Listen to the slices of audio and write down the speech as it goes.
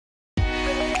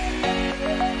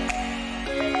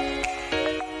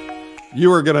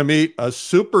You are going to meet a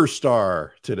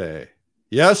superstar today.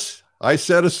 Yes, I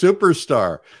said a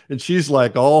superstar. And she's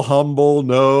like all humble.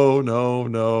 No, no,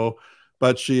 no.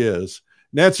 But she is.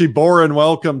 Nancy Boren,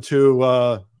 welcome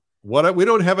to what we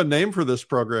don't have a name for this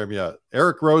program yet.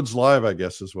 Eric Rhoads Live, I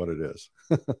guess, is what it is.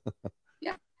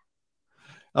 Yeah.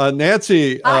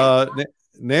 Nancy,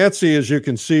 Nancy, as you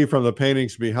can see from the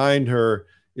paintings behind her,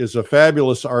 is a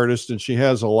fabulous artist, and she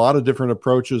has a lot of different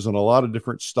approaches and a lot of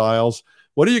different styles.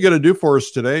 What are you going to do for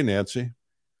us today, Nancy?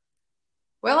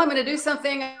 Well, I'm going to do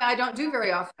something I don't do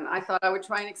very often. I thought I would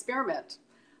try an experiment.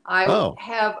 I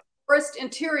have a forest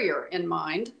interior in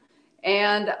mind,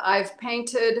 and I've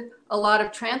painted a lot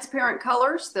of transparent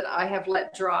colors that I have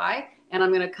let dry, and I'm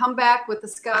going to come back with the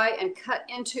sky and cut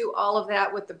into all of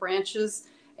that with the branches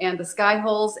and the sky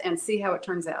holes and see how it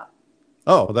turns out.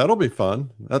 Oh, that'll be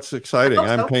fun. That's exciting.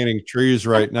 I'm painting trees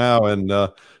right now and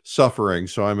suffering,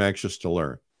 so I'm anxious to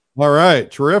learn. All right,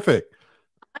 terrific.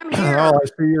 I'm here. Oh, I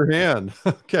see your hand.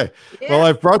 Okay. Yeah, well,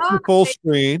 I've brought you full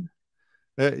screen.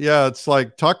 Yeah, it's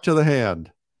like talk to the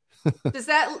hand. Does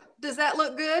that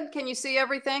look good? Can you see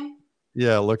everything?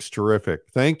 Yeah, it looks terrific.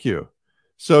 Thank you.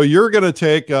 So you're going to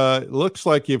take, looks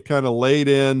like you've kind of laid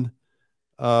in,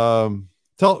 tell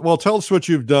us what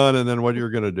you've done and then what you're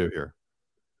going to do here.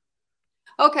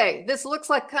 Okay, this looks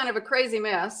like kind of a crazy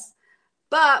mess,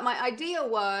 but my idea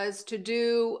was to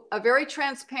do a very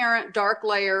transparent dark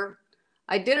layer.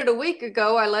 I did it a week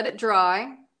ago. I let it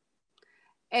dry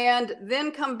and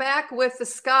then come back with the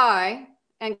sky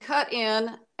and cut in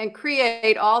and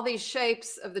create all these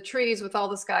shapes of the trees with all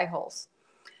the sky holes.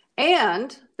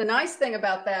 And the nice thing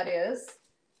about that is,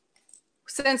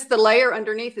 since the layer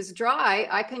underneath is dry,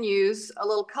 I can use a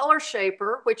little color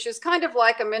shaper, which is kind of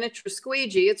like a miniature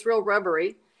squeegee. It's real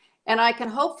rubbery. And I can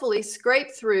hopefully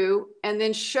scrape through and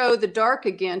then show the dark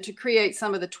again to create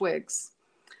some of the twigs.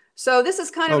 So this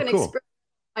is kind of an experimental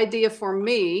idea for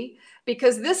me,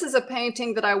 because this is a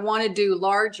painting that I want to do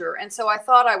larger. And so I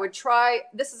thought I would try,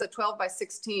 this is a 12 by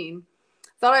 16.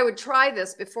 Thought I would try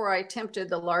this before I attempted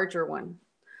the larger one.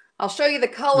 I'll show you the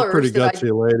colors. You're pretty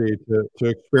gutsy, lady, to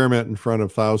experiment in front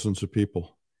of thousands of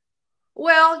people.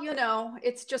 Well, you know,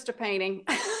 it's just a painting.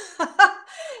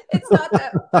 It's not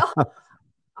that well.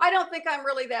 I don't think I'm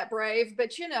really that brave,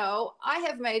 but you know, I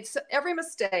have made every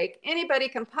mistake anybody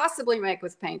can possibly make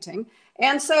with painting.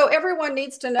 And so everyone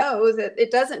needs to know that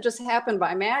it doesn't just happen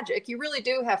by magic. You really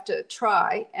do have to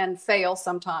try and fail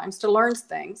sometimes to learn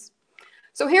things.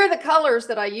 So here are the colors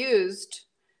that I used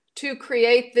to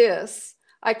create this.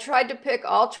 I tried to pick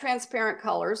all transparent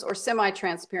colors or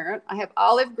semi-transparent. I have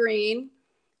olive green,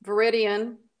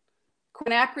 viridian,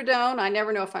 quinacridone, I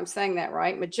never know if I'm saying that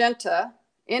right, magenta,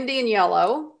 Indian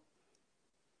yellow,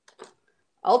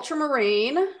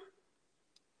 ultramarine,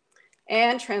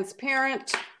 and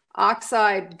transparent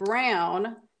oxide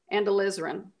brown and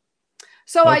alizarin.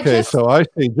 So so I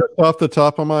see just off the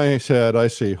top of my head, I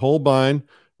see Holbein,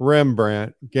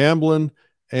 Rembrandt, Gamblin,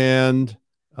 and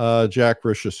Jack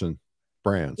Richardson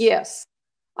brands. Yes.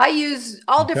 I use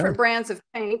all different brands of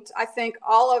paint. I think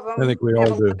all of them. I think we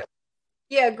all do.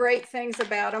 Yeah, great things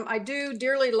about them. I do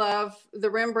dearly love the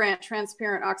Rembrandt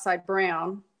transparent oxide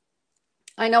brown.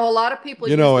 I know a lot of people.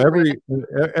 You know, every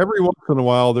once in a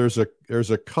while, there's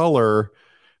a color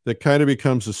that kind of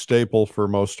becomes a staple for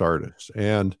most artists,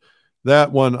 and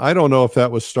that one, I don't know if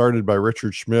that was started by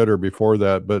Richard Schmidt or before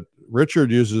that, but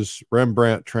Richard uses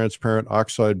Rembrandt transparent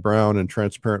oxide brown and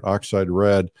transparent oxide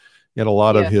red in a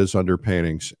lot of his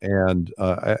underpaintings, and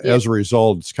as a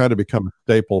result, it's kind of become a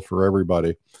staple for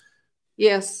everybody.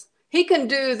 Yes, he can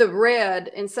do the red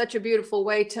in such a beautiful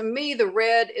way. To me, the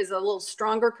red is a little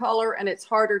stronger color and it's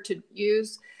harder to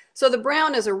use. So the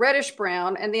brown is a reddish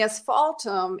brown and the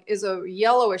asphaltum is a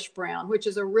yellowish brown, which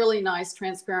is a really nice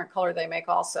transparent color they make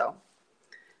also.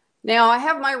 Now I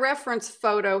have my reference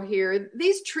photo here.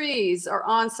 These trees are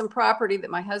on some property that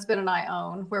my husband and I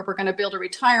own where we're going to build a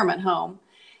retirement home.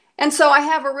 And so I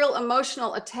have a real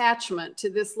emotional attachment to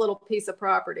this little piece of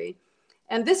property.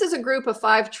 And this is a group of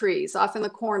 5 trees off in the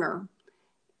corner.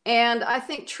 And I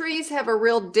think trees have a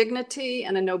real dignity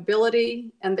and a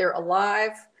nobility, and they're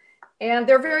alive, and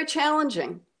they're very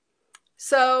challenging.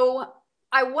 So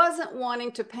I wasn't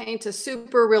wanting to paint a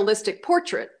super realistic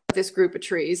portrait of this group of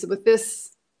trees. With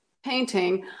this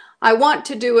painting, I want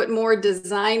to do it more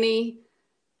designy,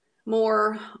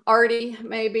 more arty,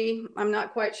 maybe. I'm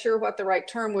not quite sure what the right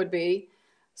term would be.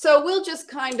 So we'll just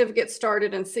kind of get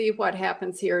started and see what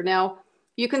happens here. Now,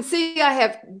 you can see I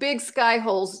have big sky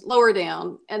holes lower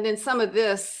down, and then some of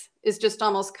this is just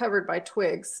almost covered by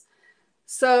twigs.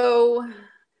 So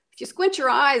if you squint your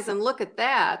eyes and look at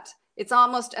that, it's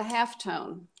almost a half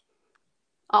tone.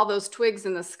 all those twigs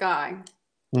in the sky.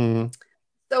 Mm-hmm.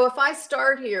 So if I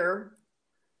start here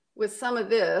with some of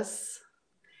this,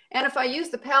 and if I use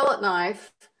the palette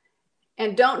knife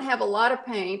and don't have a lot of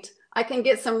paint, I can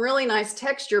get some really nice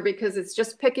texture because it's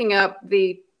just picking up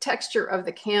the texture of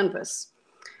the canvas.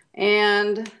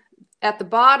 And at the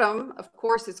bottom, of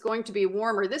course, it's going to be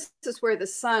warmer. This is where the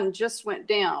sun just went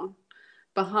down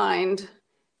behind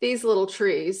these little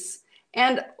trees.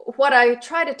 And what I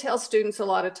try to tell students a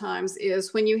lot of times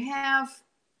is when you have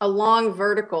a long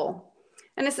vertical,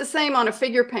 and it's the same on a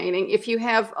figure painting, if you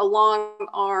have a long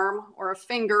arm or a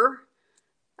finger,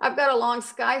 I've got a long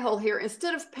sky hole here.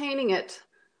 Instead of painting it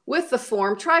with the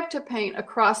form, try to paint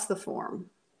across the form.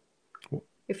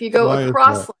 If you go Why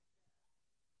across,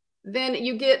 then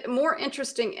you get more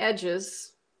interesting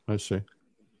edges. I see.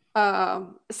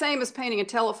 Same as painting a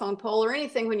telephone pole or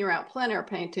anything when you're out plein air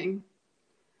painting.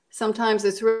 Sometimes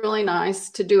it's really nice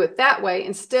to do it that way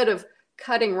instead of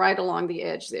cutting right along the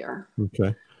edge there.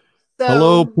 Okay. So,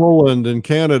 hello, Poland and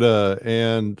Canada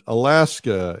and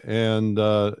Alaska and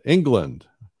England.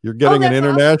 You're getting an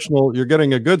international, awesome. You're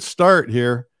getting a good start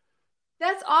here.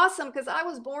 That's awesome because I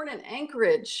was born in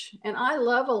Anchorage and I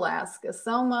love Alaska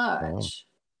so much. Wow.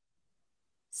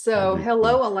 So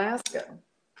hello, cool. Alaska.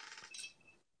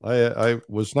 I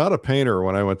was not a painter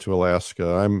when I went to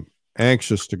Alaska. I'm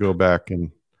anxious to go back,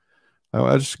 and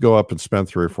I just go up and spend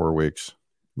 3 or 4 weeks.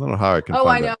 I don't know how I can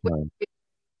find that time.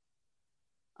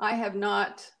 I have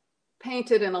not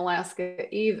painted in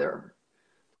Alaska either.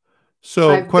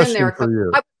 So question for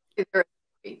you.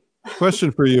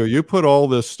 Question for you. You put all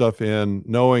this stuff in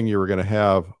knowing you were going to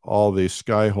have all these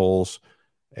sky holes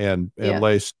and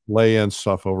lay in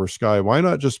stuff over sky. Why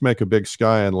not just make a big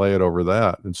sky and lay it over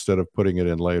that instead of putting it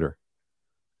in later?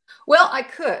 Well, I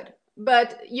could,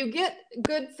 but you get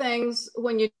good things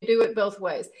when you do it both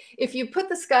ways. If you put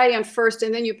the sky in first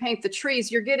and then you paint the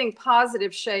trees, you're getting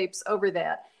positive shapes over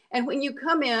that. And when you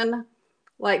come in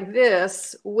like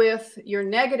this with your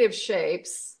negative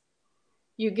shapes,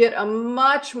 you get a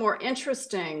much more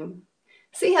interesting.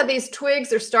 See how these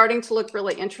twigs are starting to look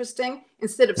really interesting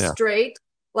instead of straight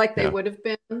like they would have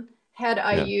been had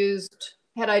I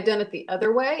done it the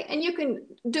other way. And you can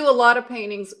do a lot of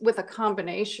paintings with a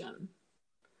combination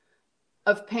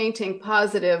of painting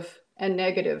positive and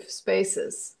negative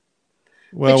spaces.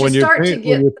 Well, when you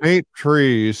paint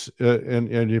trees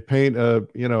and you paint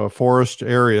a forest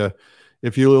area,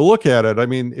 if you look at it, I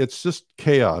mean, it's just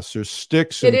chaos. There's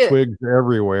sticks and twigs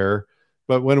everywhere.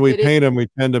 But when we paint them, we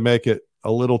tend to make it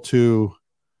a little too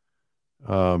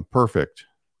perfect.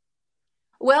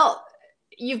 Well,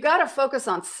 you've got to focus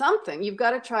on something. You've got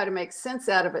to try to make sense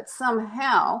out of it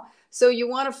somehow. So you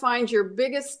want to find your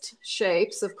biggest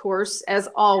shapes, of course, as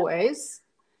always.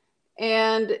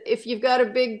 And if you've got a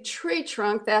big tree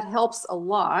trunk, that helps a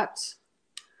lot.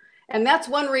 And that's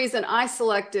one reason I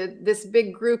selected this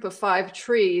big group of 5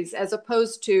 trees as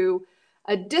opposed to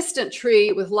a distant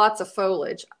tree with lots of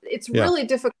foliage. It's really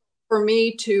difficult for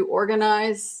me to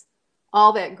organize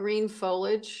all that green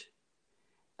foliage.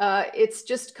 It's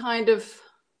just kind of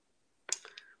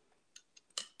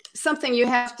something you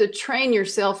have to train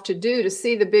yourself to do to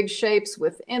see the big shapes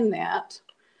within that,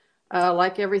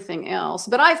 like everything else.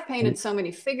 But I've painted so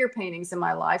many figure paintings in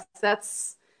my life.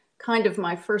 That's kind of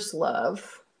my first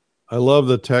love. I love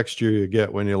the texture you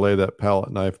get when you lay that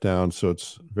palette knife down. So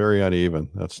it's very uneven.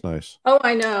 That's nice. Oh,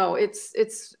 I know.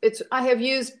 I have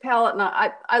used palette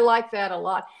knife. I like that a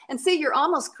lot. And see, you're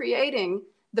almost creating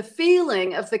the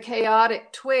feeling of the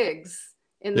chaotic twigs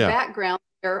in the background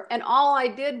there. And all I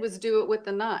did was do it with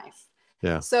the knife.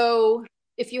 Yeah. So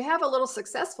if you have a little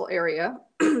successful area,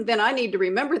 then I need to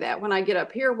remember that when I get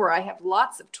up here where I have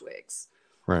lots of twigs.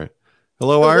 Right.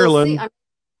 Hello, Ireland.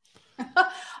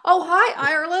 Oh, hi,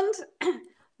 Ireland.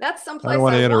 That's someplace I don't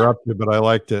want to interrupt you, but I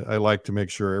like to make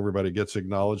sure everybody gets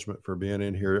acknowledgement for being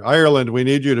in here. Ireland, we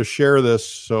need you to share this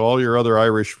so all your other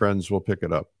Irish friends will pick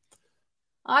it up.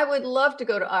 I would love to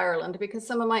go to Ireland because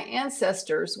some of my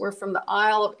ancestors were from the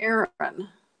Isle of Arran,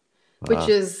 which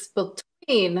is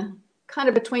kind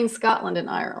of between Scotland and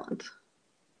Ireland.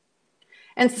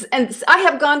 And I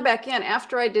have gone back in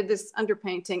after I did this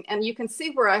underpainting, and you can see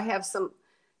where I have some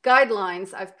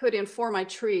guidelines I've put in for my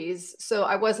trees. So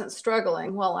I wasn't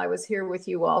struggling while I was here with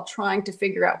you all trying to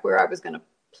figure out where I was going to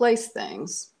place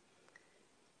things.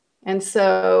 And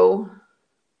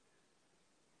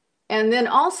then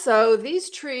also these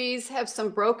trees have some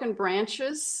broken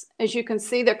branches. As you can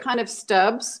see, they're kind of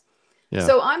stubs. Yeah.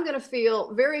 So I'm going to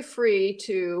feel very free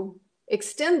to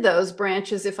extend those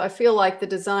branches if I feel like the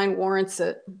design warrants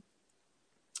it.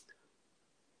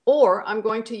 Or I'm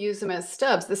going to use them as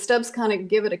stubs. The stubs kind of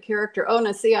give it a character. Oh,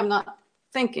 now see, I'm not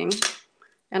thinking.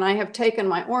 and I have taken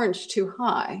my orange too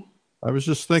high. I was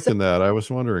just So, thinking that. I was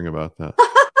wondering about that.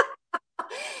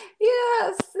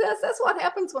 yes, that's what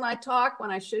happens when I talk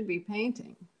when I should be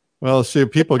painting. Well, see,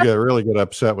 people really get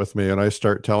upset with me, and I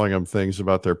start telling them things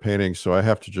about their paintings, so I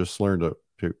have to just learn to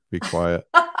be quiet.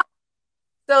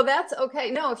 So that's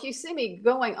okay. No, if you see me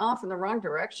going off in the wrong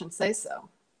direction, say so.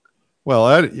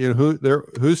 Well,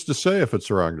 who's to say if it's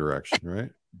the wrong direction,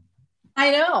 right?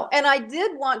 I know. And I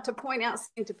did want to point out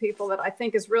something to people that I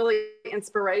think is really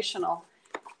inspirational.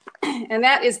 And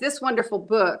that is this wonderful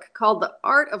book called The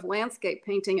Art of Landscape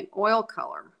Painting in Oil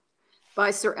Color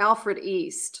by Sir Alfred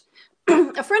East.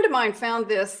 A friend of mine found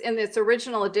this in its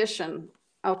original edition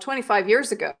 25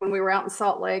 years ago when we were out in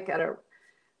Salt Lake at a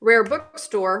rare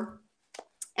bookstore.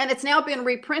 And it's now been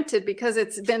reprinted because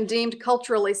it's been deemed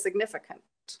culturally significant.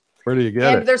 Where do you get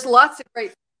it? And there's lots of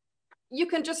great, you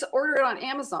can just order it on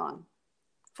Amazon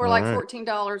for like $14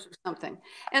 or something.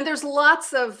 And there's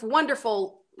lots of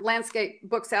wonderful landscape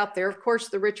books out there. Of course,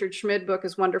 the Richard Schmid book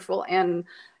is wonderful, and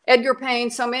Edgar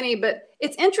Payne, so many. But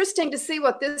it's interesting to see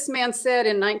what this man said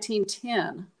in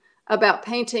 1910 about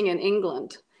painting in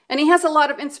England. And he has a lot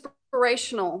of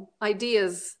inspirational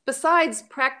ideas besides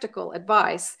practical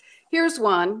advice. Here's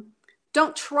one: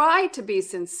 don't try to be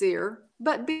sincere,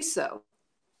 but be so,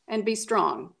 and be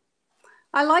strong.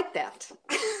 I like that.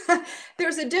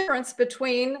 There's a difference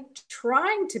between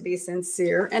trying to be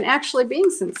sincere and actually being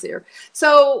sincere.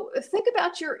 So think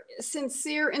about your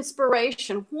sincere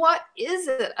inspiration. What is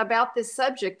it about this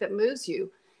subject that moves you?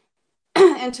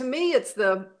 And to me, it's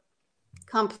the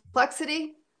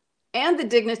complexity and the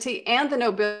dignity and the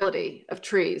nobility of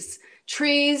trees.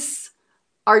 Trees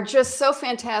are just so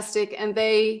fantastic, and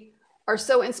they are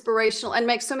so inspirational and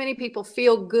make so many people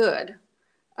feel good.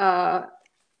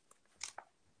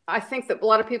 I think that a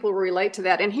lot of people relate to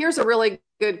that. And here's a really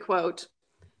good quote: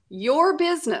 your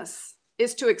business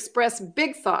is to express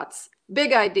big thoughts,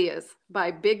 big ideas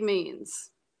by big means.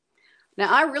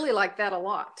 Now, I really like that a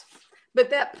lot, but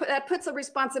that puts a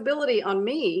responsibility on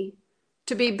me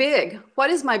to be big.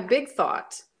 What is my big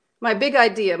thought, my big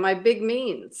idea, my big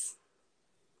means?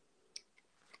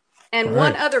 And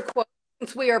one other quote,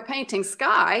 since we are painting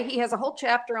sky, he has a whole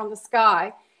chapter on the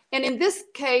sky. And in this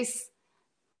case,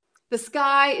 the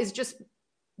sky is just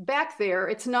back there.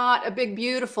 It's not a big,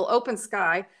 beautiful open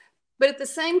sky. But at the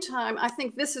same time, I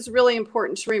think this is really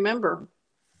important to remember.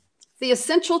 The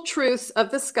essential truths of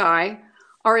the sky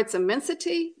are its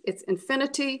immensity, its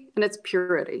infinity, and its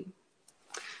purity.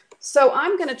 So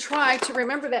I'm going to try to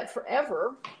remember that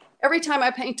forever, every time I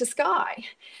paint a sky.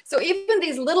 So even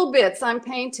these little bits I'm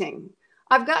painting,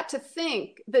 I've got to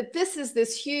think that this is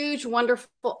this huge,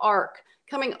 wonderful arc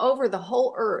coming over the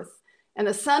whole earth. And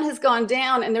the sun has gone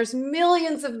down, and there's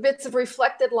millions of bits of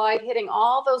reflected light hitting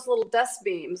all those little dust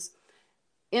beams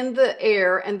in the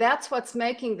air. And that's what's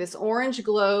making this orange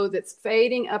glow that's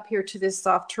fading up here to this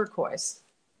soft turquoise.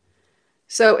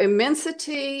 So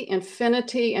immensity,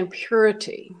 infinity, and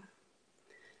purity.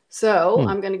 So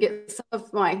I'm going to get some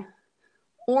of my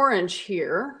orange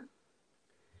here.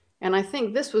 And I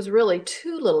think this was really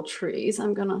two little trees.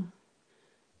 I'm going to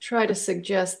try to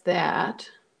suggest that.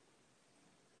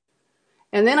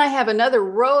 And then I have another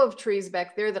row of trees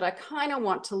back there that I kind of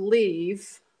want to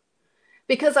leave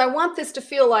because I want this to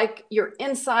feel like you're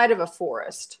inside of a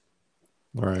forest.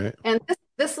 All right. And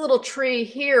this little tree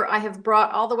here, I have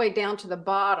brought all the way down to the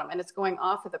bottom, and it's going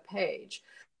off of the page.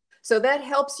 So that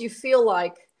helps you feel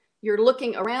like you're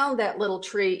looking around that little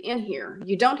tree in here.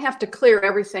 You don't have to clear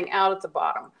everything out at the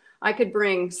bottom. I could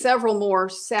bring several more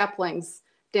saplings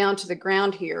down to the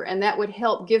ground here, and that would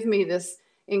help give me this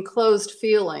enclosed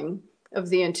feeling of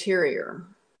the interior.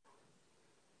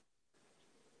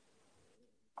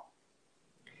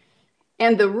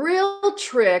 And the real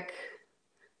trick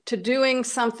to doing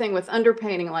something with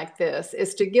underpainting like this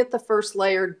is to get the first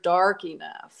layer dark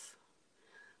enough.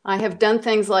 I have done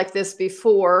things like this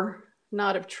before,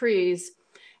 not of trees,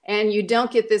 and you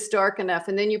don't get this dark enough.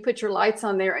 And then you put your lights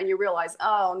on there and you realize,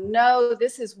 oh no,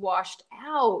 this is washed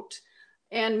out.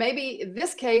 And maybe in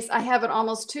this case, I have it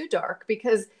almost too dark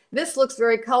because this looks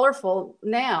very colorful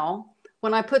now.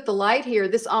 When I put the light here,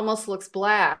 this almost looks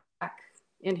black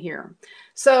in here.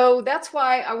 So that's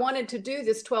why I wanted to do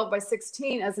this 12 by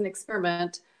 16 as an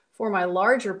experiment for my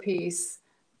larger piece.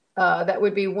 That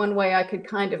would be one way I could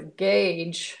kind of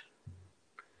gauge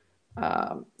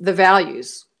the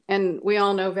values. And we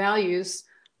all know values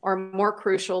are more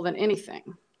crucial than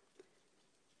anything,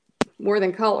 more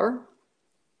than color.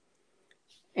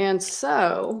 And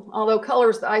so, although color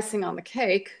is the icing on the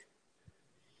cake,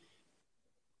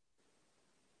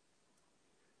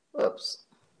 oops.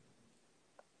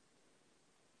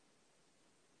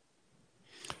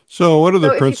 So what are the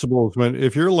So if you, principles when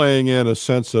if you're laying in a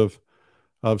sense of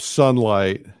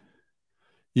sunlight?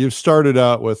 You've started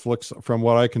out with, looks from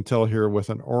what I can tell here, with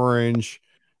an orange,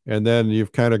 and then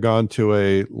you've kind of gone to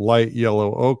a light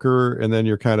yellow ochre, and then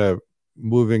you're kind of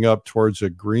moving up towards a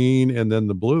green and then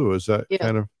the blue. Is that yeah,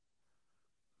 kind of?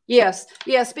 yes,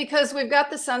 yes, because we've got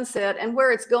the sunset and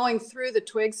where it's going through the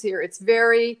twigs here, it's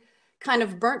very kind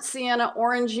of burnt sienna,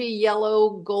 orangey,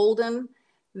 yellow, golden.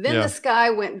 Then the Yeah. sky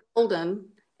went golden.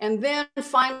 And then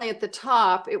finally at the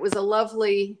top, it was a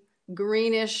lovely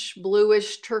greenish,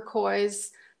 bluish,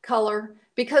 turquoise color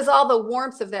because all the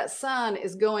warmth of that sun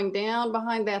is going down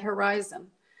behind that horizon.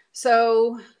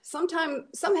 So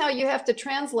somehow you have to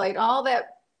translate all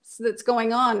that's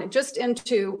going on just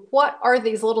into what are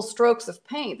these little strokes of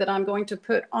paint that I'm going to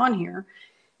put on here.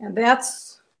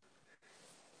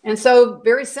 And so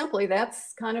very simply,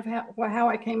 that's kind of how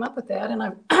I came up with that. And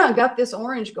I've got this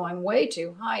orange going way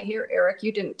too high here, Eric.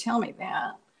 You didn't tell me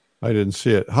that. I didn't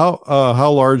see it.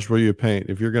 How large will you paint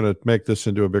if you're going to make this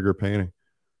into a bigger painting?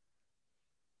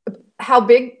 How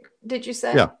big did you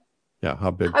say? Yeah. Yeah.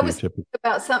 How big I do you was typically?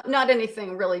 thinking about not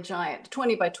anything really giant.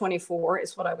 20 by 24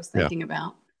 is what I was Yeah. thinking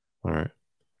about. All right.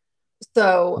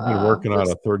 So, I've been working on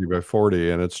a 30 by 40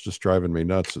 and it's just driving me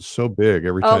nuts. It's so big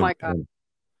every oh time. my God.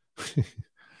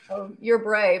 Oh, you're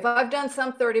brave. I've done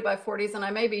some 30 by 40s and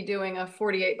I may be doing a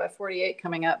 48 by 48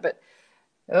 coming up, but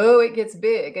oh, it gets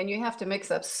big and you have to mix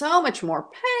up so much more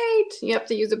paint. You have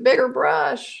to use a bigger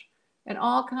brush and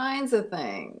all kinds of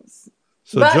things.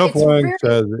 So But it's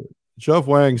very, Jeff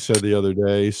Wang said the other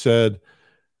day, he said,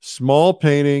 small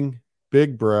painting,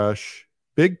 big brush,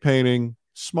 big painting,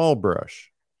 small brush.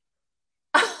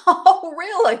 oh,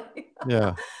 really? Yeah.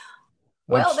 I'm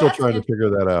Well, still trying to figure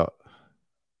that out.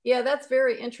 yeah, that's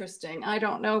very interesting. I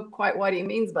don't know quite what he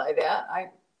means by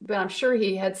that. But I'm sure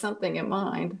he had something in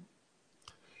mind.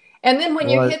 And then when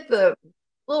you Well, hit the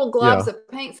little yeah. globs of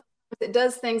paint, it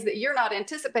does things that you're not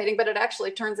anticipating, but it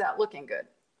actually turns out looking good.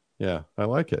 Yeah. I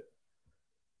like it.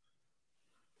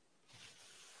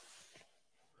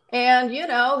 And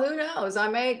who knows?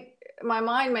 My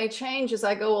mind may change as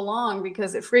I go along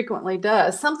because it frequently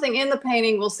does. Something in the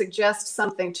painting will suggest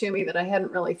something to me that I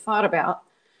hadn't really thought about.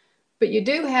 But you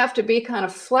do have to be kind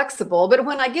of flexible. But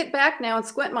when I get back now and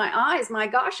squint my eyes, my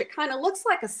gosh, it kind of looks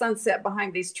like a sunset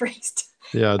behind these trees.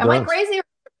 Yeah, it Am I does. crazy?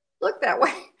 Look that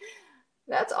way.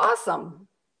 That's awesome.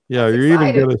 Yeah, That's you're even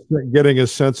exciting. getting a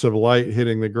sense of light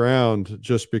hitting the ground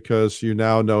just because you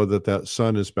now know that that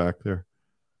sun is back there.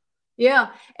 Yeah.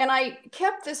 And I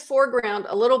kept this foreground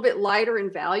a little bit lighter in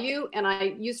value, and I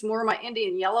used more of my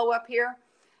Indian yellow up here.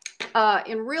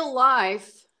 In real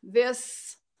life,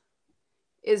 this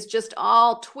is just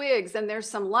all twigs, and there's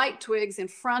some light twigs in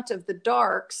front of the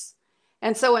darks.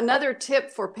 And so another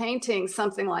tip for painting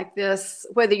something like this,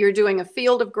 whether you're doing a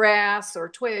field of grass or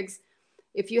twigs,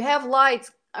 if you have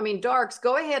darks,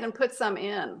 go ahead and put some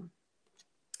in.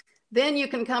 Then you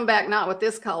can come back not with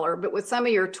this color, but with some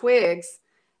of your twigs,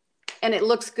 and it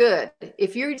looks good.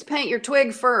 If you paint your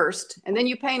twig first, and then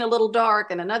you paint a little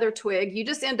dark and another twig, you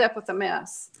just end up with a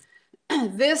mess.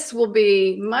 This will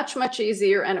be much, much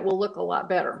easier, and it will look a lot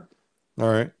better. All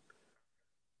right.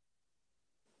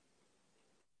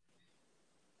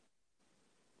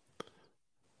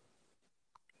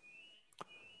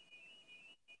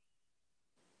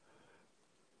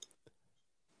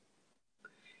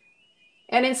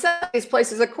 And in some of these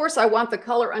places, of course, I want the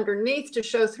color underneath to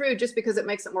show through just because it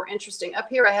makes it more interesting. Up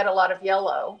here, I had a lot of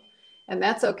yellow, and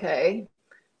that's okay.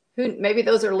 Maybe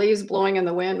those are leaves blowing in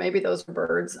the wind. Maybe those are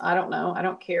birds. I don't know. I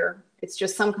don't care. It's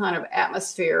just some kind of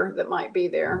atmosphere that might be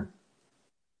there.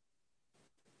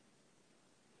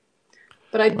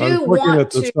 But I do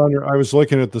want to. I was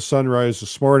looking at the sunrise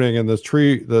this morning, and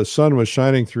the sun was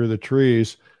shining through the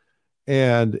trees,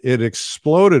 and it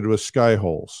exploded with sky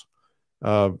holes,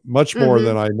 much more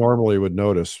than I normally would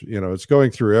notice. It's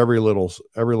going through every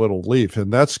little leaf,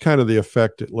 and that's kind of the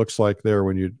effect it looks like there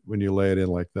when you lay it in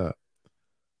like that.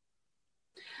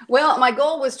 Well, my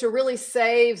goal was to really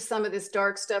save some of this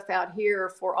dark stuff out here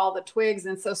for all the twigs.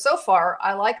 And so far,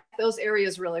 I like those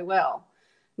areas really well.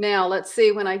 Now, let's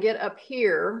see, when I get up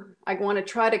here, I want to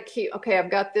try to keep, okay, I've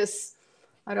got this,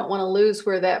 I don't want to lose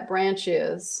where that branch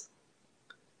is.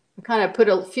 I kind of put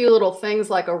a few little things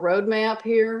like a road map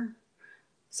here.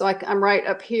 So I'm right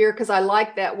up here because I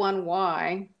like that one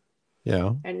Y.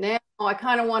 Yeah. And now I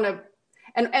kind of want to,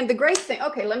 and the great thing,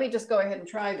 okay, let me just go ahead and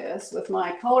try this with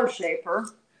my color shaper.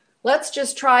 Let's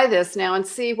just try this now and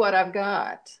see what I've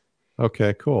got.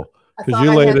 Okay, cool. Because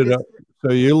you laid it up.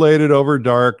 So you laid it over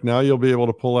dark. Now you'll be able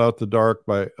to pull out the dark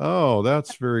oh,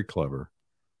 that's very clever.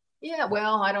 Yeah,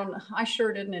 well, I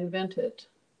sure didn't invent it.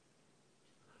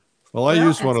 Well, I Well,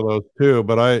 use and one of those too,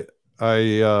 but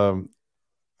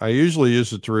I usually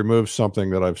use it to remove something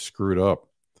that I've screwed up.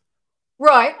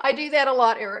 right, I do that a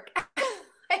lot, Eric.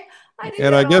 I do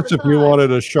And I that all the guess if you time.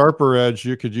 wanted a sharper edge,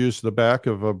 you could use the back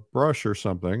of a brush or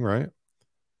something, right?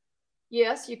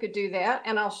 Yes, you could do that.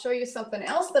 And I'll show you something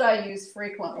else that I use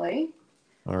frequently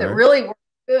All that right. really works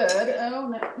good. Oh,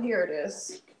 no, here it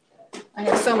is. I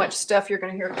have so much stuff you're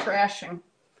going to hear crashing.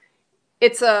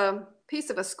 It's a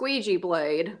piece of a squeegee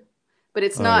blade, but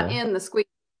it's Oh not yeah. in the squeegee.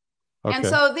 And Okay.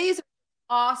 so these are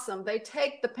awesome. They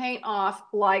take the paint off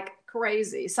like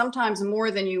crazy, sometimes more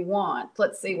than you want.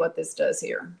 Let's see what this does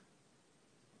here.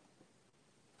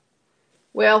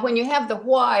 Well, when you have the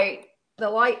white, the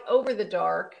light over the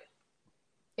dark,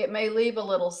 it may leave a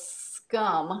little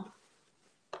scum.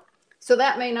 So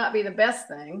that may not be the best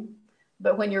thing,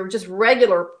 but when you're just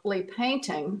regularly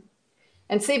painting,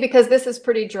 and see, because this is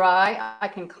pretty dry, I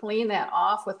can clean that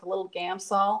off with a little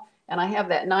Gamsol, and I have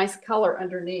that nice color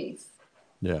underneath.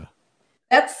 Yeah.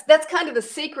 That's kind of the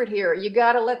secret here. You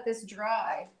got to let this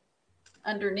dry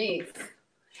underneath.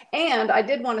 And I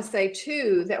did want to say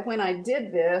too that when I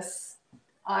did this,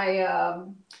 I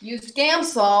used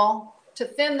Gamsol to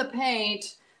thin the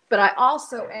paint, but I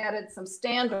also added some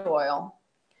stand oil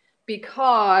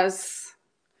because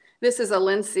this is a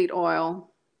linseed oil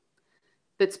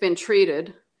that's been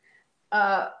treated.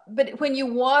 But when you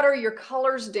water your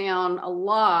colors down a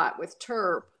lot with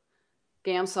turp,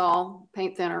 Gamsol,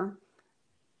 paint thinner,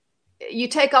 you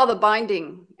take all the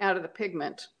binding out of the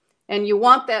pigment, and you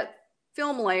want that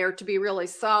film layer to be really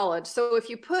solid. So if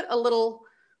you put a little,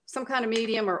 some kind of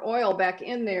medium or oil back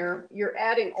in there, you're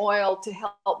adding oil to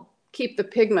help keep the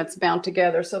pigments bound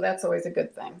together. So that's always a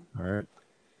good thing. All right.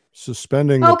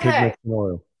 Suspending the Okay. pigment in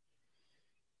oil.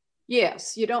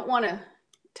 Yes, you don't want to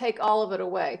take all of it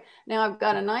away. Now I've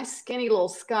got a nice skinny little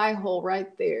sky hole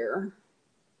right there.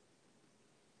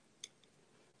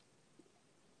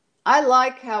 I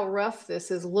like how rough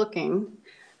this is looking.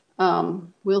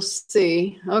 We'll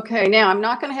see. Okay, now I'm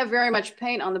not going to have very much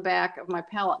paint on the back of my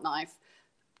palette knife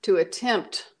to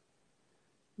attempt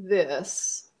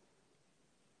this.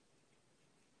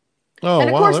 Oh, And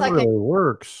of wow, course that I can, really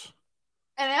works.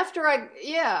 and after I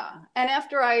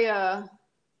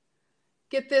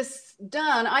get this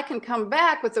done, I can come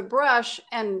back with a brush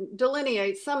and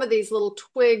delineate some of these little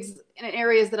twigs in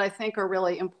areas that I think are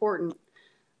really important.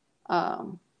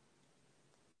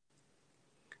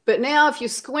 But now if you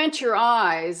squint your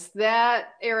eyes,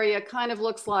 that area kind of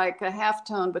looks like a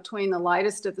halftone between the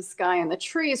lightest of the sky and the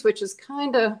trees, which is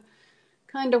kind of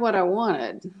what I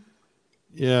wanted.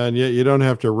 Yeah, and yet you don't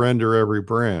have to render every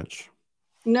branch.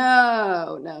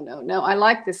 No, no, no, no. I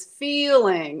like this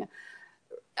feeling.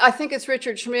 I think it's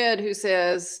Richard Schmid who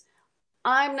says,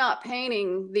 I'm not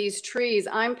painting these trees,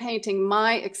 I'm painting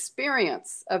my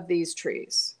experience of these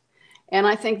trees. And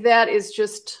I think that is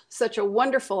just such a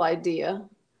wonderful idea.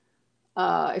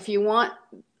 If you want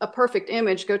a perfect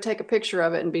image, go take a picture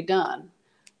of it and be done.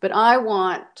 But I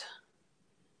want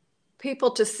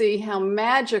people to see how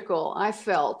magical I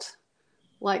felt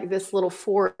like this little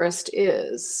forest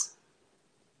is.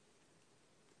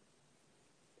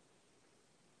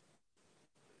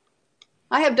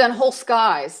 I have done whole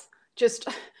skies, just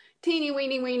teeny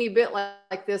weeny bit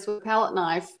like this with a palette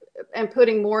knife and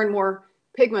putting more and more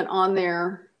pigment on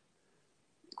there.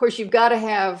 Of course, you've got to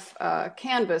have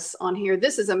canvas on here.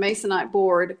 This is a masonite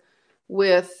board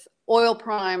with oil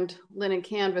primed linen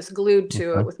canvas glued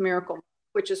to it with Miracle,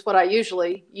 which is what I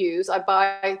usually use. I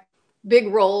buy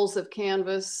big rolls of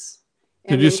canvas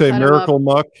Did and you then say cut them up. Miracle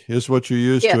Muck is what you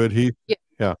use Yes, to adhere? yes,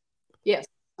 Yeah. yes.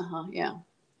 Yeah.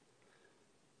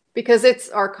 Because it's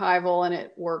archival and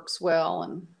it works well.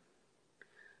 And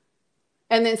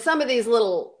then some of these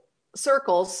little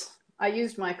circles, I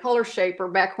used my color shaper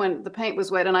back when the paint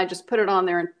was wet, and I just put it on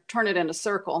there and turn it into a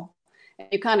circle. And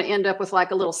you kind of end up with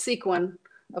like a little sequin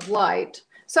of light.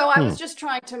 So I was just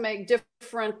trying to make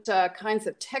different kinds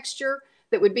of texture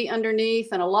that would be underneath,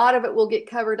 and a lot of it will get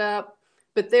covered up,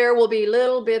 but there will be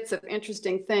little bits of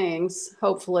interesting things,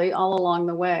 hopefully, all along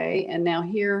the way. And now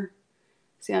here,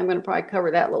 see, I'm going to probably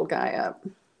cover that little guy up,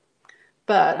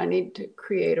 but I need to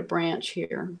create a branch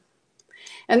here.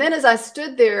 And then as I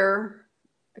stood there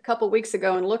a couple of weeks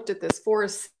ago and looked at this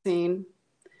forest scene,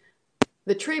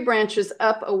 the tree branches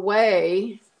up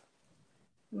away.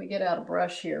 Let me get out a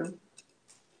brush here.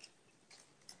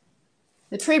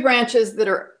 The tree branches that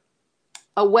are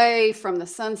away from the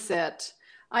sunset,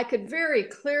 I could very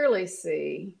clearly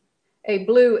see a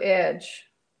blue edge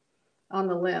on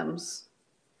the limbs.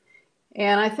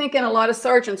 And I think in a lot of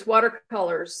Sargent's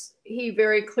watercolors, he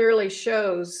very clearly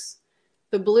shows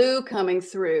the blue coming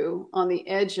through on the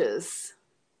edges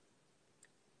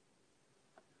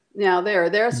Now The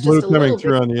there's blue just a coming little bit.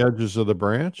 through on the edges of the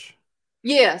branch?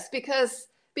 Yes, because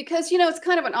it's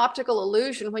kind of an optical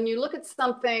illusion. When you look at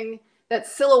something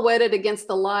that's silhouetted against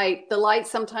the light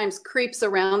sometimes creeps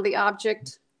around the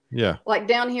object. Yeah. Like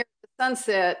down here at the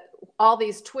sunset, all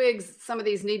these twigs, some of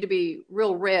these need to be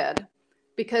real red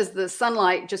because the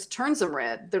sunlight just turns them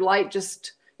red. The light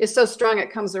just is so strong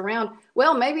it comes around.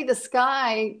 Well, maybe the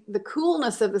sky, the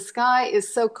coolness of the sky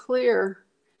is so clear,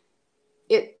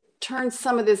 it turns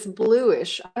some of this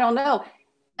bluish. I don't know.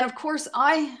 And of course,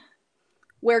 I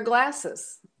wear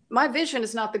glasses. My vision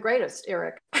is not the greatest,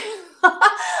 Eric,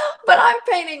 but I'm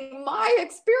painting my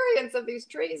experience of these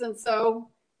trees. And so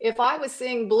if I was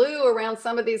seeing blue around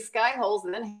some of these sky holes,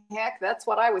 then heck, that's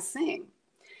what I was seeing.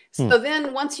 So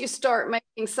then once you start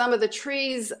making some of the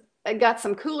trees, I got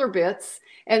some cooler bits.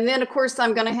 And then of course,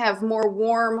 I'm going to have more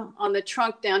warm on the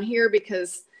trunk down here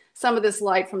because some of this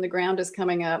light from the ground is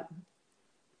coming up.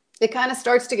 It kind of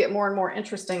starts to get more and more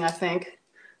interesting, I think,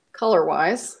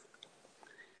 color-wise.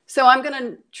 So I'm going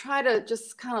to try to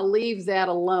just kind of leave that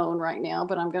alone right now,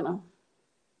 but I'm going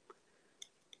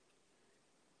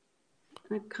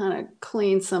to kind of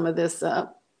clean some of this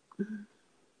up.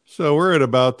 So we're at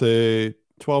about the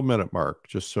 12-minute mark,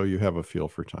 just so you have a feel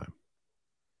for time.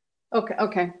 Okay.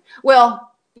 Okay.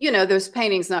 Well, this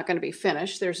painting's not going to be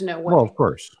finished. There's no way. Well, of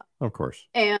course. Of course.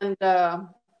 And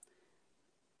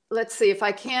let's see if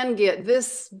I can get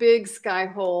this big sky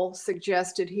hole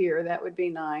suggested here. That would be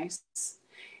nice.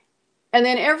 And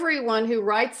then everyone who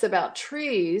writes about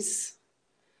trees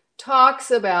talks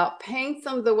about paint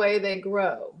them the way they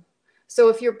grow. So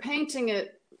if you're painting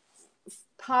it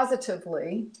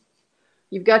positively,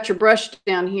 you've got your brush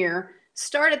down here,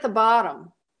 start at the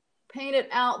bottom, paint it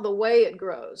out the way it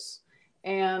grows.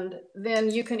 And then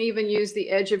you can even use the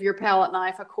edge of your palette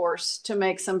knife, of course, to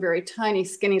make some very tiny,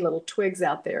 skinny little twigs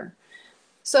out there.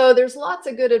 So there's lots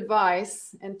of good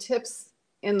advice and tips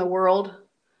in the world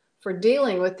for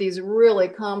dealing with these really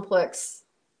complex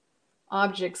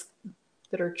objects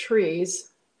that are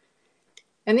trees.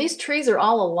 And these trees are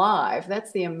all alive.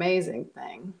 That's the amazing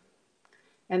thing.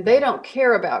 And they don't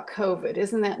care about COVID.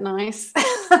 Isn't that nice?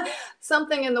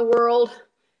 Something in the world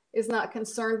is not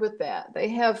concerned with that.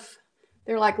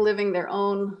 They're like living their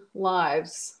own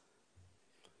lives.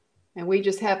 And we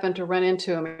just happen to run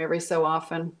into them every so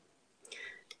often.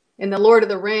 In the Lord of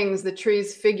the Rings, the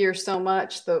trees figure so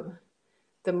much, the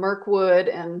Mirkwood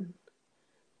and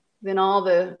then all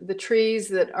the trees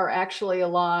that are actually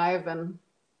alive. And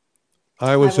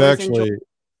I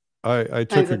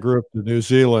took a group to New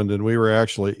Zealand, and we were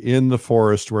actually in the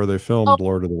forest where they filmed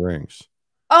Lord of the Rings.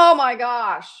 Oh my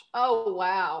gosh. Oh,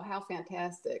 wow. How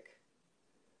fantastic.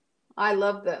 I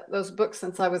love those books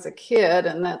since I was a kid,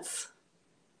 and that's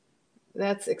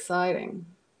exciting.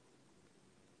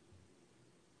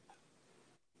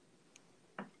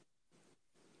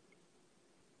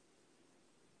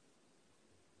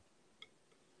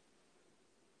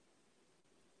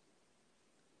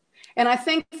 And I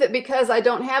think that because I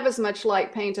don't have as much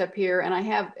light paint up here and I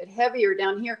have it heavier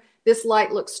down here, this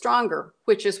light looks stronger,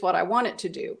 which is what I want it to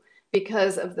do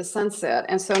because of the sunset.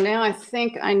 And so now I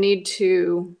think I need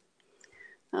to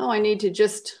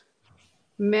just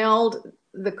meld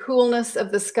the coolness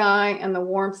of the sky and the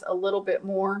warmth a little bit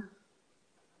more.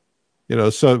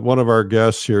 So one of our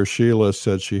guests here, Sheila,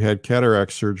 said she had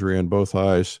cataract surgery in both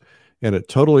eyes, and it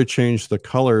totally changed the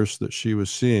colors that she was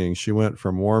seeing. She went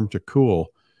from warm to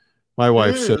cool. My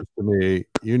wife says to me,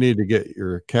 you need to get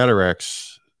your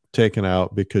cataracts taken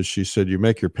out because she said you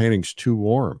make your paintings too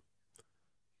warm.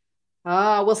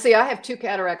 Well, see, I have 2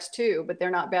 cataracts too, but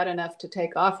they're not bad enough to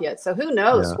take off yet. So who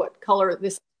knows what color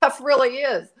this stuff really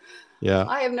is. Yeah.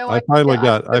 I have no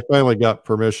idea. I finally got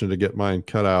permission to get mine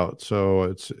cut out. So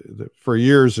it's for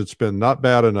years, it's been not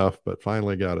bad enough, but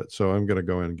finally got it. So I'm going to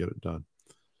go in and get it done.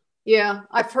 Yeah,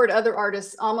 I've heard other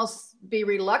artists almost be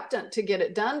reluctant to get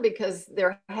it done because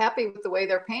they're happy with the way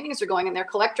their paintings are going and their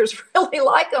collectors really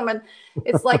like them. And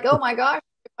it's like, oh my gosh,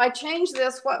 if I change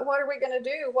this, what are we going to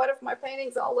do? What if my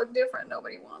paintings all look different?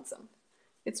 Nobody wants them.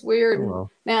 It's weird. Oh,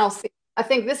 well. Now, see, I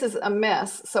think this is a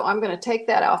mess. So I'm going to take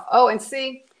that off. Oh, and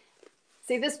see,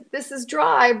 this is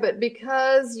dry, but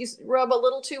because you rub a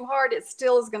little too hard, it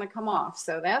still is going to come off.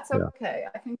 So that's okay.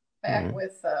 I can go back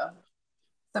with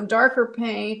some darker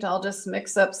paint. I'll just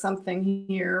mix up something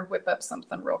here, whip up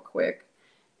something real quick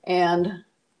and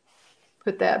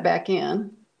put that back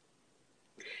in.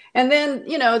 And then,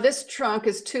 this trunk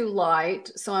is too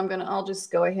light. So I'll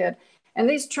just go ahead. And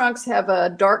these trunks have a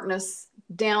darkness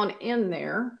down in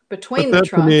there between the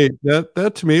trunk.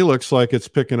 That to me looks like it's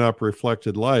picking up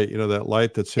reflected light, that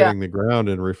light that's hitting the ground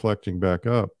and reflecting back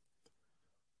up.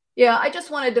 Yeah, I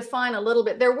just want to define a little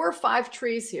bit. There were 5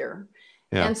 trees here.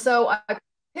 Yeah. And so I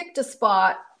picked a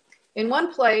spot. In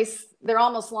one place, they're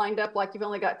almost lined up like you've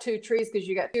only got 2 trees because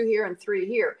you got 2 here and 3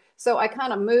 here. So I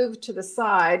kind of moved to the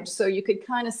side so you could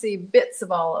kind of see bits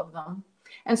of all of them.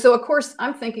 And so, of course,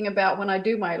 I'm thinking about when I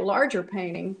do my larger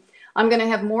painting, I'm going to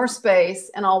have more space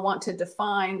and I'll want to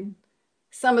define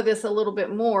some of this a little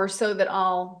bit more so that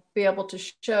I'll be able to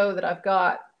show that I've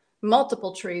got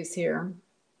multiple trees here.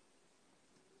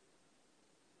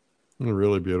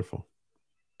 Really beautiful.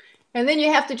 And then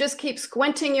you have to just keep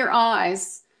squinting your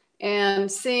eyes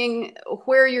and seeing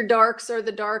where your darks are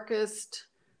the darkest.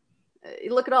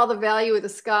 You look at all the value of the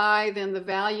sky, then the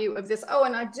value of this. Oh,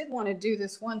 and I did want to do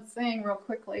this one thing real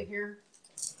quickly here.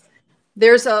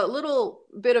 There's a little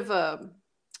bit of a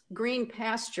green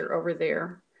pasture over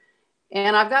there.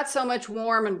 And I've got so much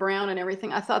warm and brown and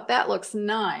everything. I thought that looks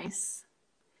nice.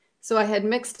 So I had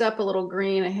mixed up a little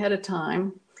green ahead of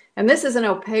time. And this is an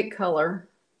opaque color.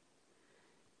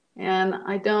 And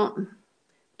I don't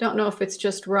know if it's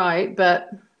just right, but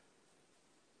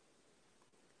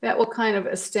that will kind of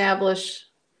establish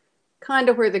kind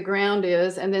of where the ground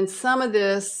is. And then some of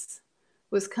this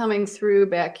was coming through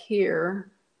back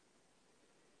here.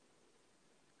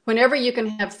 Whenever you can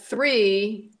have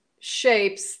 3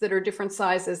 shapes that are different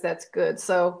sizes, that's good.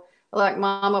 So like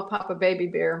mama, papa, baby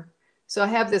bear. So I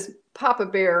have this papa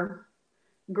bear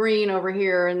green over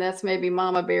here, and that's maybe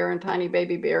mama bear and tiny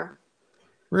baby bear.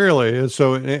 Really? And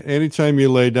so anytime you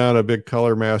lay down a big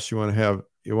color mass, you want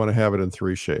to have it in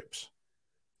 3 shapes.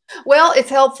 Well, it's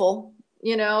helpful,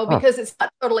 you know, because it's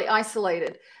not totally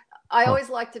isolated. I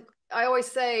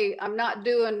always say I'm not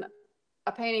doing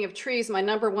a painting of trees. My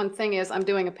number one thing is I'm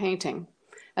doing a painting,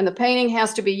 and the painting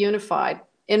has to be unified,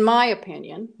 in my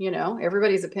opinion. You know,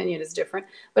 everybody's opinion is different,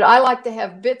 but I like to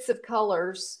have bits of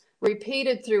colors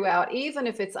repeated throughout, even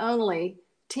if it's only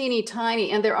teeny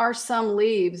tiny. And there are some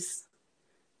leaves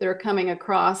that are coming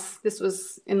across. This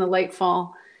was in the late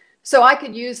fall. So I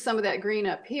could use some of that green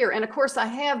up here. And of course I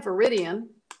have Viridian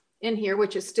in here,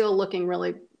 which is still looking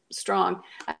really strong.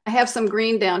 I have some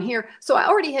green down here. So I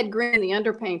already had green in the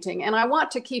underpainting, and I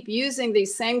want to keep using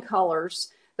these same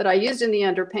colors that I used in the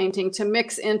underpainting to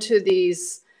mix into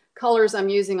these colors I'm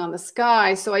using on the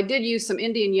sky. So I did use some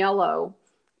Indian yellow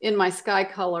in my sky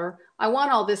color. I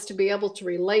want all this to be able to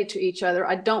relate to each other.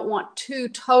 I don't want 2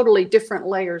 totally different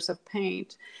layers of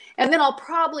paint. And then I'll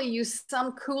probably use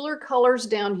some cooler colors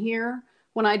down here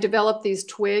when I develop these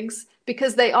twigs,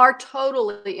 because they are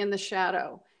totally in the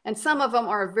shadow. And some of them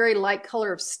are a very light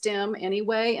color of stem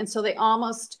anyway. And so they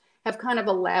almost have kind of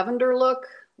a lavender look.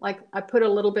 Like I put a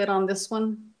little bit on this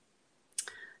one.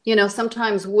 You know,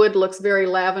 sometimes wood looks very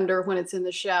lavender when it's in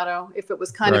the shadow, if it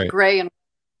was kind of gray and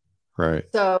right.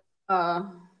 So,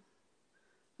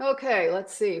 okay,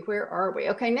 let's see, where are we?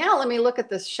 Okay, now let me look at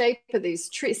the shape of these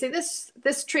trees. See,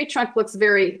 this tree trunk looks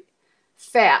very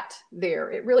fat there.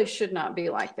 It really should not be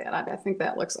like that. I think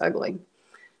that looks ugly.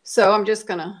 So I'm just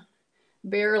gonna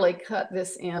barely cut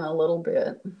this in a little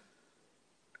bit.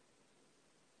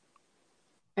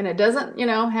 And it doesn't, you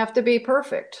know, have to be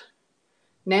perfect.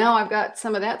 Now I've got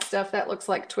some of that stuff that looks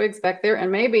like twigs back there,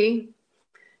 and maybe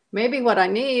what I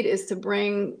need is to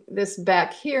bring this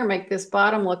back here, make this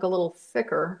bottom look a little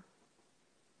thicker.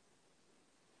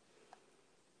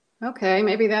 Okay,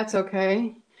 maybe that's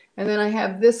okay. And then I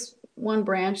have this one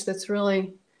branch that's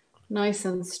really nice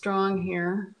and strong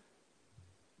here.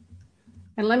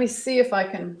 And let me see if I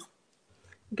can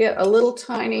get a little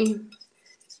tiny,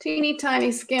 teeny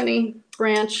tiny skinny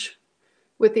branch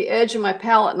with the edge of my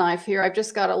palette knife here. I've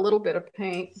just got a little bit of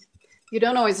paint. You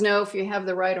don't always know if you have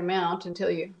the right amount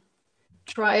until you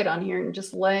try it on here, and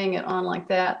just laying it on like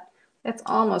that. That's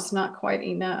almost not quite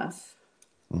enough.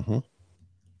 Mm-hmm.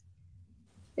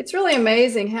 It's really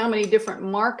amazing how many different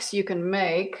marks you can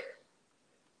make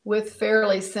with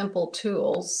fairly simple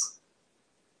tools.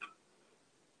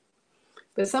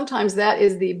 But sometimes that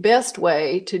is the best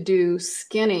way to do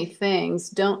skinny things.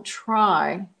 Don't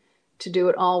try to do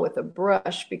it all with a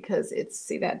brush, because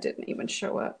see, that didn't even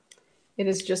show up. It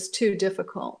is just too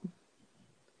difficult.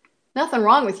 Nothing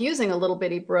wrong with using a little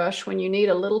bitty brush when you need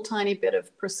a little tiny bit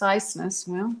of preciseness.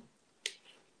 Well,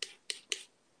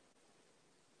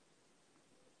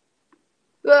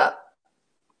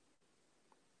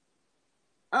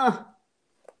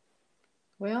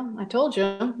 well, I told you.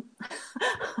 I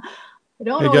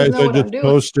don't always know what I'm doing.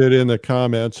 Posted in the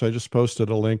comments. I just posted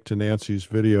a link to Nancy's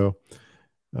video,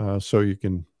 so you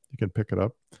can pick it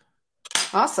up.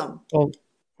 Awesome.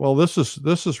 Well, this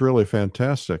is really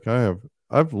fantastic.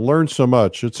 I've learned so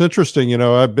much. It's interesting, you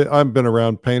know. I've been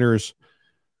around painters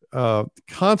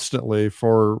constantly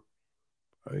for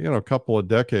a couple of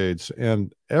decades,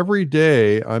 and every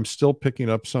day I'm still picking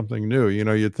up something new.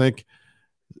 You'd think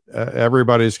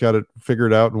everybody's got it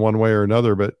figured out in one way or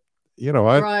another, but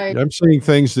Right. I'm seeing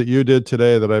things that you did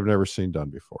today that I've never seen done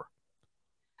before.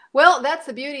 Well, that's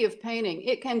the beauty of painting.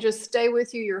 It can just stay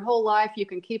with you your whole life. You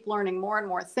can keep learning more and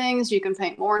more things. You can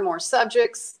paint more and more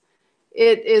subjects.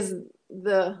 It is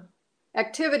the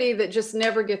activity that just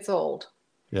never gets old.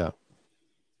 Yeah.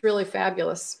 It's really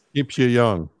fabulous. Keeps you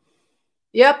young.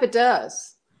 Yep, it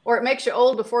does. Or it makes you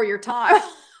old before your time.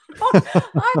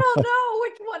 I don't know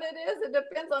which one it is. It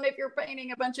depends on if you're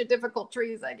painting a bunch of difficult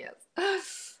trees, I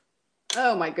guess.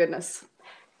 Oh my goodness.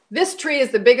 This tree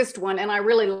is the biggest one, and I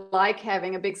really like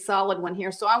having a big solid one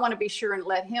here. So I want to be sure and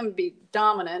let him be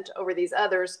dominant over these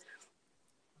others.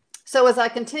 So as I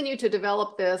continue to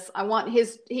develop this, I want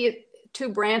his two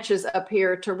branches up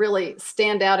here to really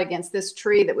stand out against this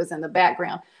tree that was in the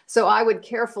background. So I would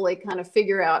carefully kind of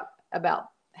figure out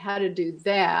about how to do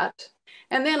that.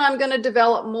 And then I'm going to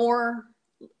develop more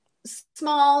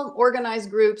small organized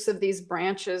groups of these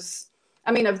branches.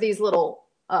 I mean, of these little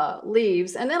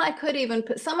leaves. And then I could even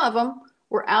put, some of them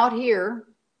were out here.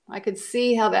 I could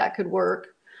see how that could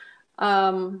work.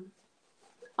 I'll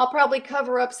probably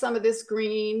cover up some of this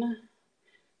green,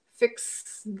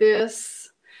 fix this.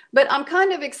 But I'm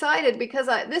kind of excited because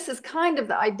this is kind of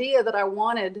the idea that I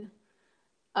wanted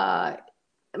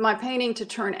my painting to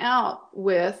turn out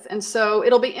with. And so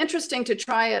it'll be interesting to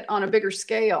try it on a bigger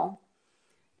scale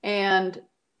and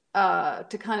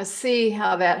to kind of see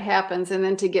how that happens, and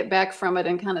then to get back from it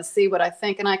and kind of see what I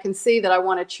think. And I can see that I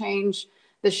want to change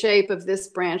the shape of this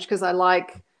branch because I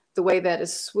like the way that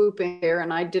is swooping there,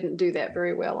 and I didn't do that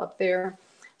very well up there.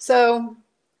 So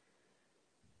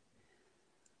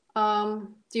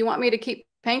do you want me to keep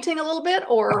painting a little bit,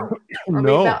 or are we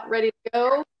about ready to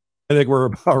go? I think we're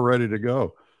about ready to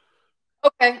go.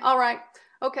 Okay. All right.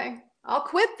 Okay. I'll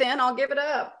quit then. I'll give it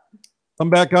up. Come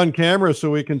back on camera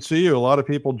so we can see you. A lot of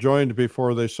people joined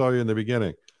before they saw you in the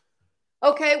beginning.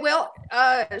 Okay. Well,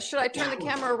 should I turn the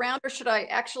camera around, or should I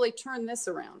actually turn this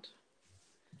around?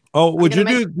 Oh, would you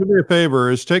do me a favor?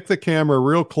 Is take the camera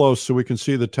real close so we can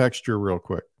see the texture real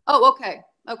quick. Oh, okay.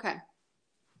 Okay.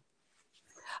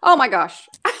 Oh my gosh.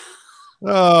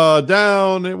 Oh,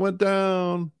 down. It went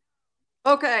down.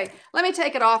 Okay. Let me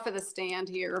take it off of the stand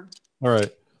here. All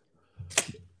right.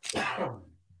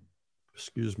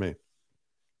 Excuse me.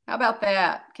 How about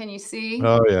that? Can you see?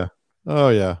 Oh, yeah. Oh,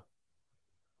 yeah.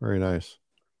 Very nice.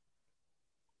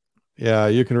 Yeah,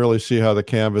 you can really see how the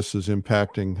canvas is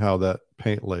impacting how that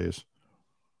paint lays.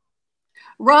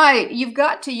 Right. You've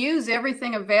got to use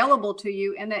everything available to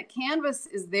you, and that canvas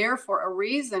is there for a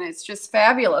reason. It's just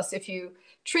fabulous if you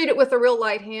treat it with a real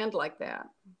light hand like that.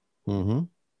 Mm-hmm.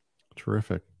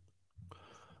 Terrific.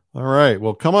 All right.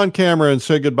 Well, come on camera and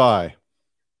say goodbye.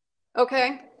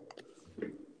 Okay.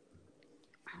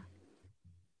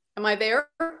 Am I there?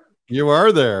 You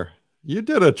are there. You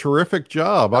did a terrific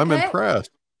job. Okay. I'm impressed.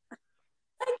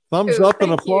 Thumbs up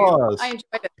and applause. I enjoyed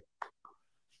it.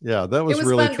 Yeah, that was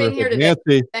really terrific.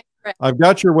 Nancy, I've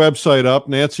got your website up,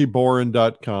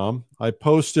 nancyboren.com. I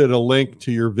posted a link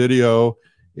to your video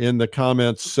in the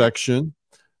comments section.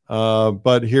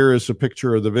 But here is a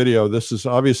picture of the video. This is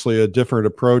obviously a different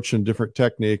approach and different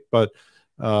technique, but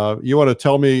you want to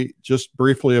tell me just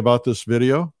briefly about this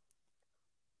video?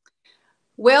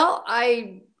 Well,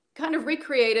 I kind of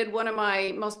recreated one of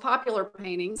my most popular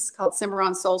paintings called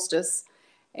Cimarron Solstice.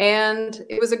 And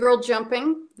it was a girl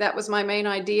jumping. That was my main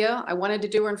idea. I wanted to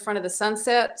do her in front of the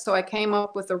sunset. So I came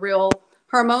up with a real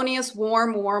harmonious,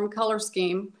 warm color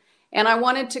scheme. And I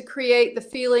wanted to create the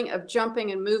feeling of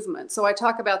jumping and movement. So I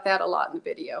talk about that a lot in the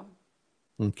video.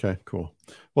 Okay, cool.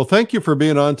 Well, thank you for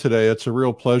being on today. It's a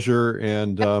real pleasure.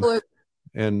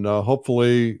 And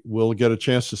hopefully we'll get a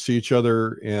chance to see each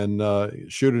other and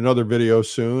shoot another video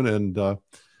soon. And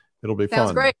it'll be fun.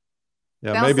 Sounds great.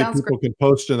 Yeah, maybe people can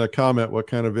post in a comment what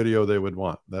kind of video they would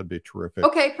want. That'd be terrific.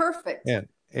 Okay, perfect.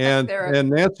 And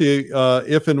Nancy,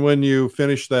 if and when you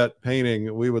finish that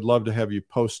painting, we would love to have you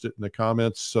post it in the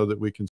comments so that we can